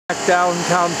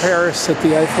Downtown Paris at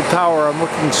the Eiffel Tower. I'm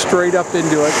looking straight up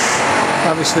into it.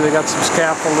 Obviously they got some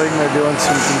scaffolding, they're doing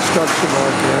some construction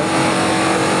work here.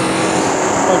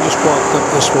 I just walked up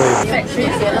this way.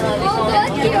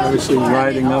 Obviously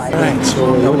riding up. Right,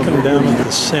 so we're looking down at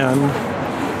the Seine.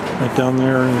 Right down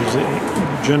there is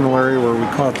a general area where we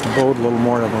caught the boat a little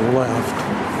more to the left.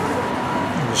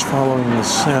 I'm just following the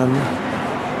Seine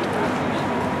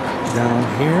down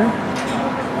here.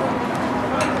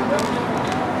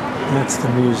 That's the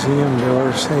Museum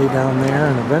d'Orsay down there,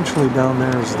 and eventually down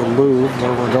there is the Louvre,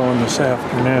 where we're going this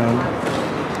afternoon.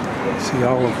 See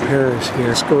all of Paris here.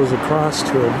 This goes across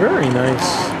to a very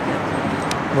nice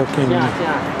looking...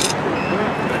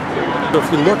 So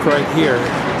if you look right here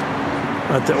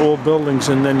at the old buildings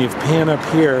and then you pan up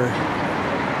here,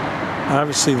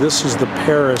 obviously this is the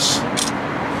Paris,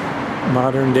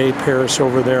 modern day Paris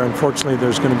over there. Unfortunately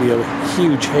there's going to be a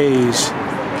huge haze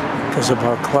because of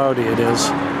how cloudy it is.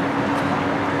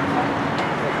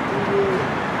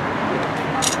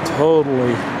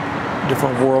 Totally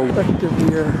different world perspective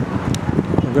here.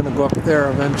 We're going to go up there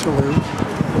eventually.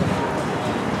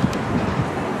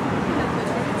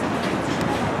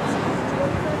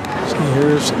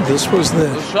 This was the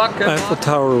Eiffel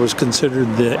Tower was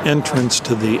considered the entrance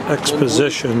to the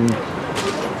exposition,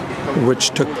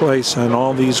 which took place on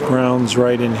all these grounds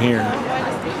right in here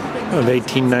of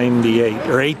 1898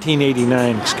 or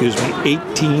 1889, excuse me,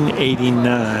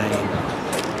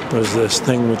 1889 was this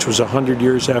thing, which was 100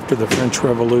 years after the French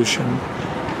Revolution.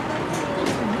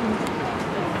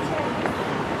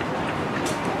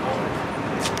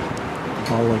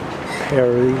 All of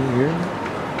Paris here.